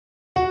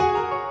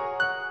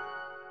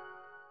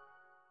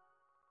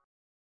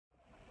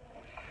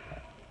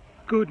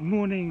Good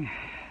morning,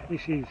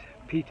 this is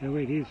Peter.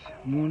 It is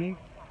morning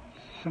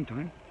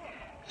sometime,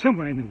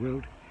 somewhere in the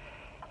world,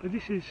 but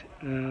this is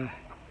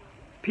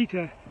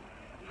Peter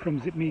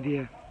from ZZIPP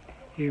Media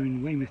here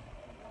in Weymouth.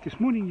 This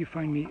morning you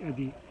find me at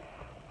the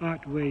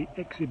ArtWey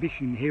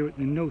Exhibition here at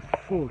the Nothe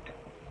Fort.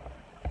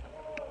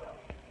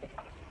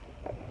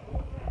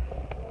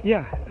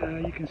 Yeah,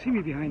 you can see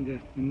me behind the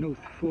Nothe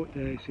Fort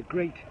there. It's a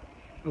great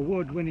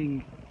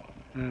award-winning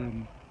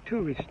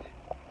tourist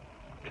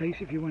place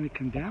if you want to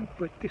come down,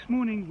 but this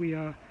morning we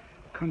are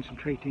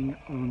concentrating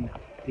on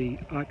the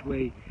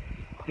ArtWey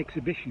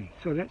Exhibition.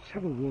 So let's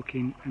have a walk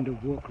in and a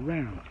walk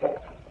round.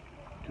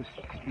 Just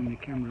spin the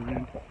camera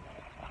around.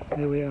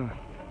 There we are.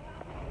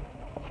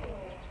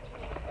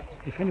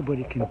 If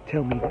anybody can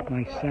tell me that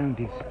my sound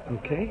is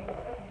okay.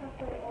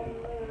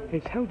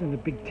 It's held in a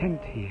big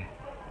tent here,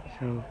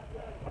 so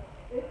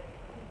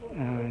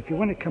if you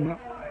want to come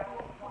up,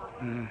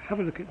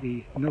 have a look at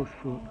the Nothe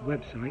Fort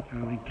website.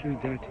 I'll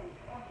include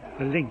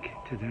a link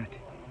to that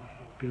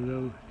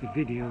below the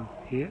video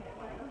here.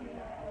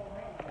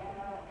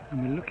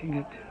 And we're looking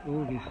at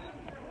all this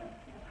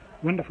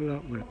wonderful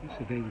artwork that's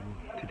available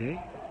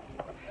today,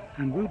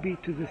 and will be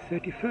to the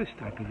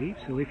 31st, I believe.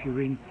 So if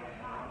you're in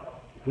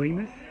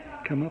Weymouth,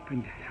 come up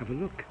and have a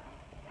look.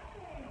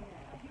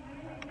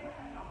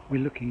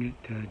 We're looking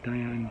at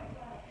Diane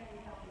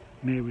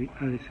Mary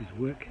Alice's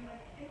work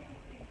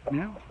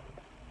now.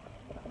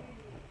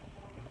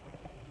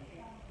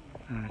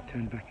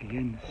 Turn back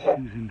again,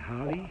 Susan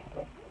Harley,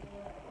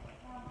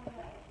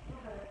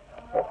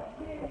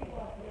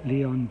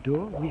 Leon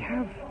Dorr. We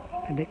have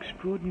an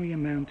extraordinary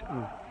amount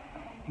of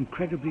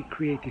incredibly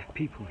creative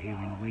people here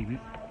in Weymouth,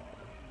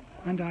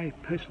 and I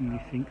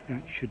personally think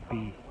that should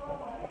be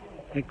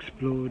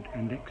explored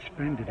and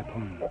expanded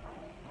upon.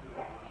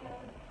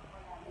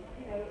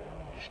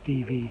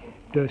 Stevie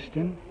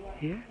Durston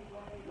here.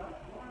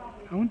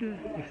 I wonder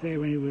if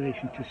they're any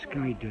relation to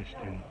Sky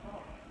Durston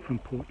from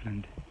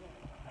Portland.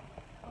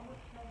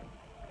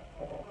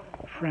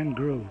 Fran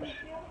Grove's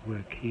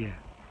work here,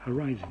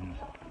 Horizons.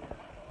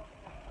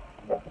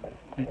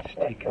 Let's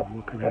take a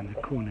walk around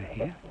the corner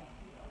here.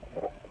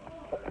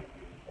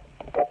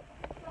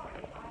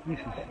 This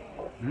is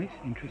nice,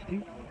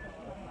 interesting.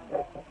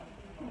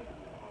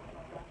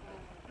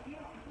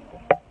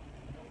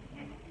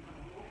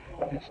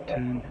 Let's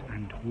turn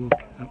and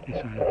walk up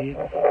this aisle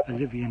here.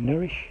 Olivia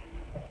Nourish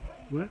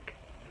work.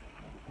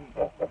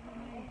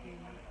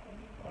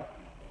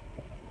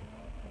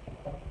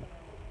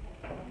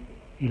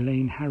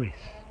 Elaine Harris.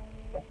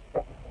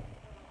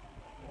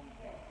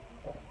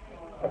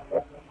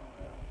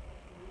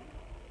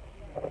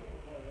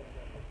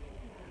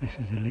 This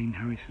is Elaine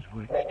Harris's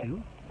work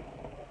still.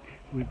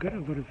 We've got a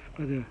lot of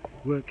other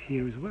work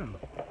here as well.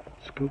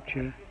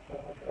 Sculpture,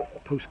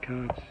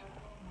 postcards,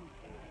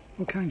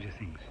 all kinds of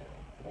things,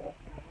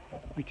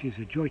 which is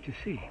a joy to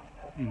see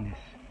in this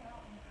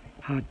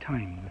hard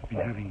time we've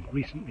been having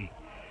recently.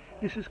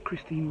 This is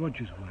Christine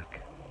Rogers' work.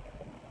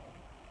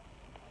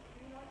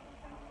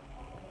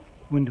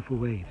 Wonderful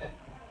Waves.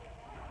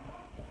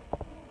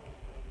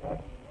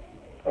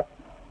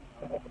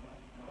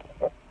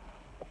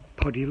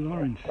 Poddy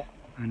Lawrence.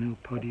 I know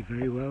Poddy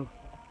very well.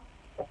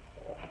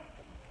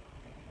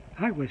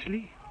 Hi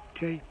Wesley.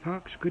 Jay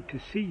Parks, good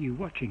to see you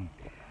watching.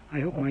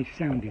 I hope my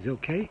sound is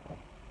okay.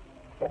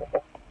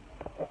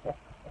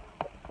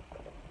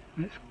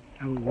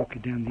 I will walk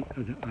it down the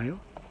other aisle.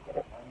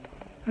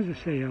 As I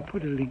say, I'll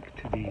put a link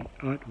to the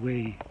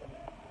ArtWey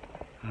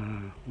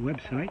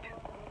website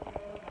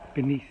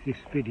beneath this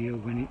video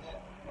when it's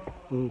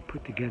all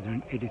put together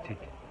and edited.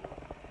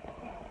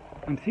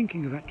 I'm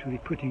thinking of actually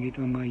putting it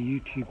on my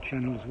YouTube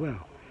channel as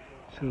well.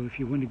 So if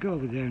you want to go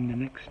over there in the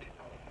next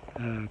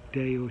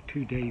day or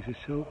 2 days or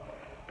so,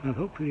 I'll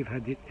hopefully have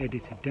had it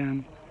edited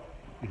down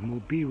with more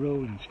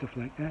B-roll and stuff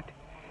like that.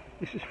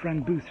 This is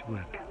Fran Booth's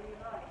work.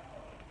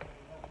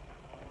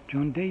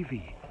 John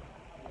Davey.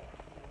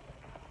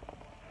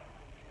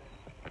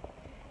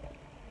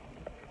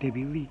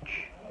 Debbie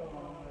Leach.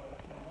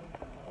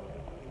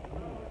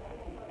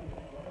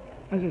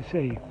 As I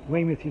say,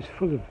 Weymouth is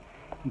full of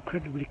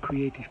incredibly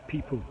creative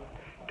people.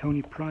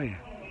 Tony Pryor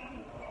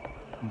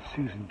and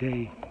Susan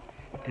Day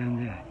down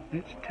there.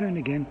 Let's turn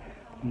again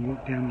and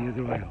walk down the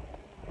other aisle.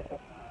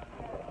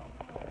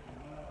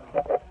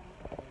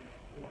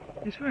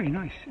 It's very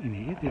nice in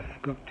here.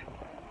 They've got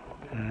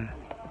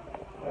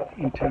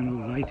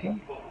internal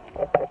lighting.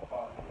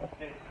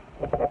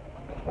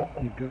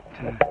 You've got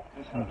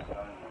some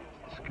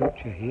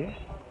sculpture here.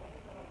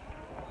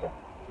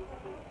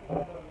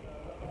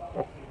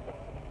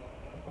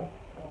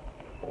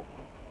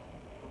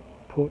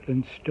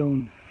 Portland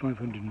Stone,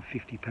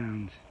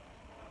 £550.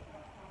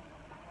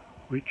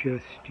 Rich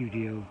Earth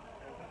Studio.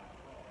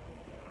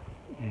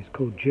 It's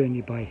called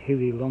Journey by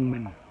Hilly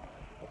Longman.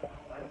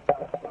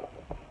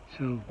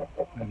 So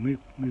we're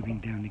moving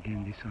down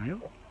again this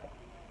aisle.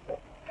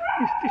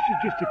 This is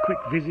just a quick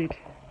visit.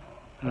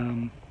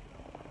 I'm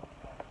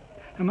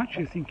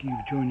actually thinking of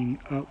joining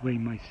ArtWey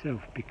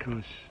myself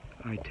because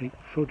I take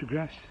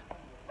photographs.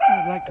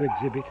 I'd like to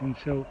exhibit, and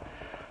so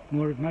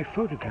more of my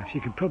photographs.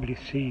 You can probably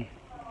see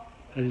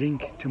a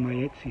link to my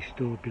Etsy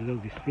store below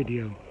this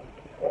video.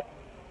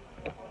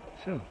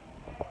 So,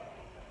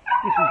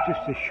 this is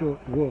just a short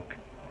walk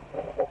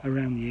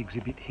around the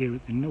exhibit here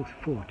at the Nothe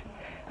Fort.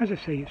 As I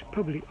say, it's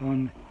probably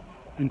on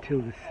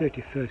until the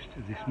 31st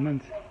of this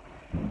month,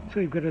 so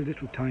you've got a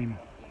little time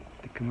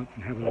to come up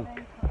and have a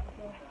look.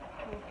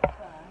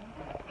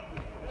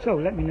 So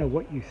let me know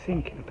what you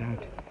think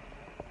about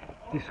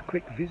this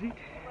quick visit.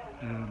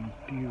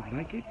 Do you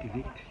like it?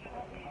 Did it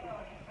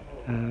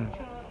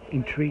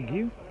intrigue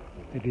you?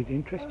 Did it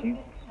interest you?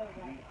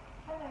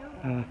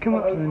 Come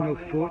up to the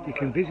Nothe Fort. You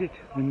can visit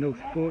the Nothe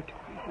Fort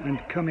and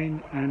come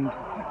in and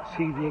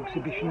see the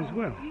exhibition as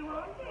well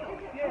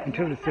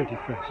until the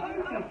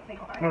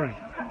 31st. Alright,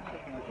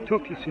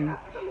 talk to you soon.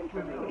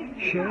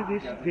 Share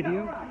this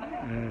video,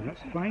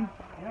 that's fine.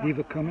 Leave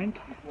a comment,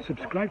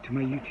 subscribe to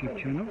my YouTube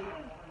channel,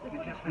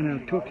 and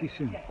I'll talk to you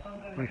soon.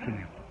 Bye for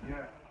now.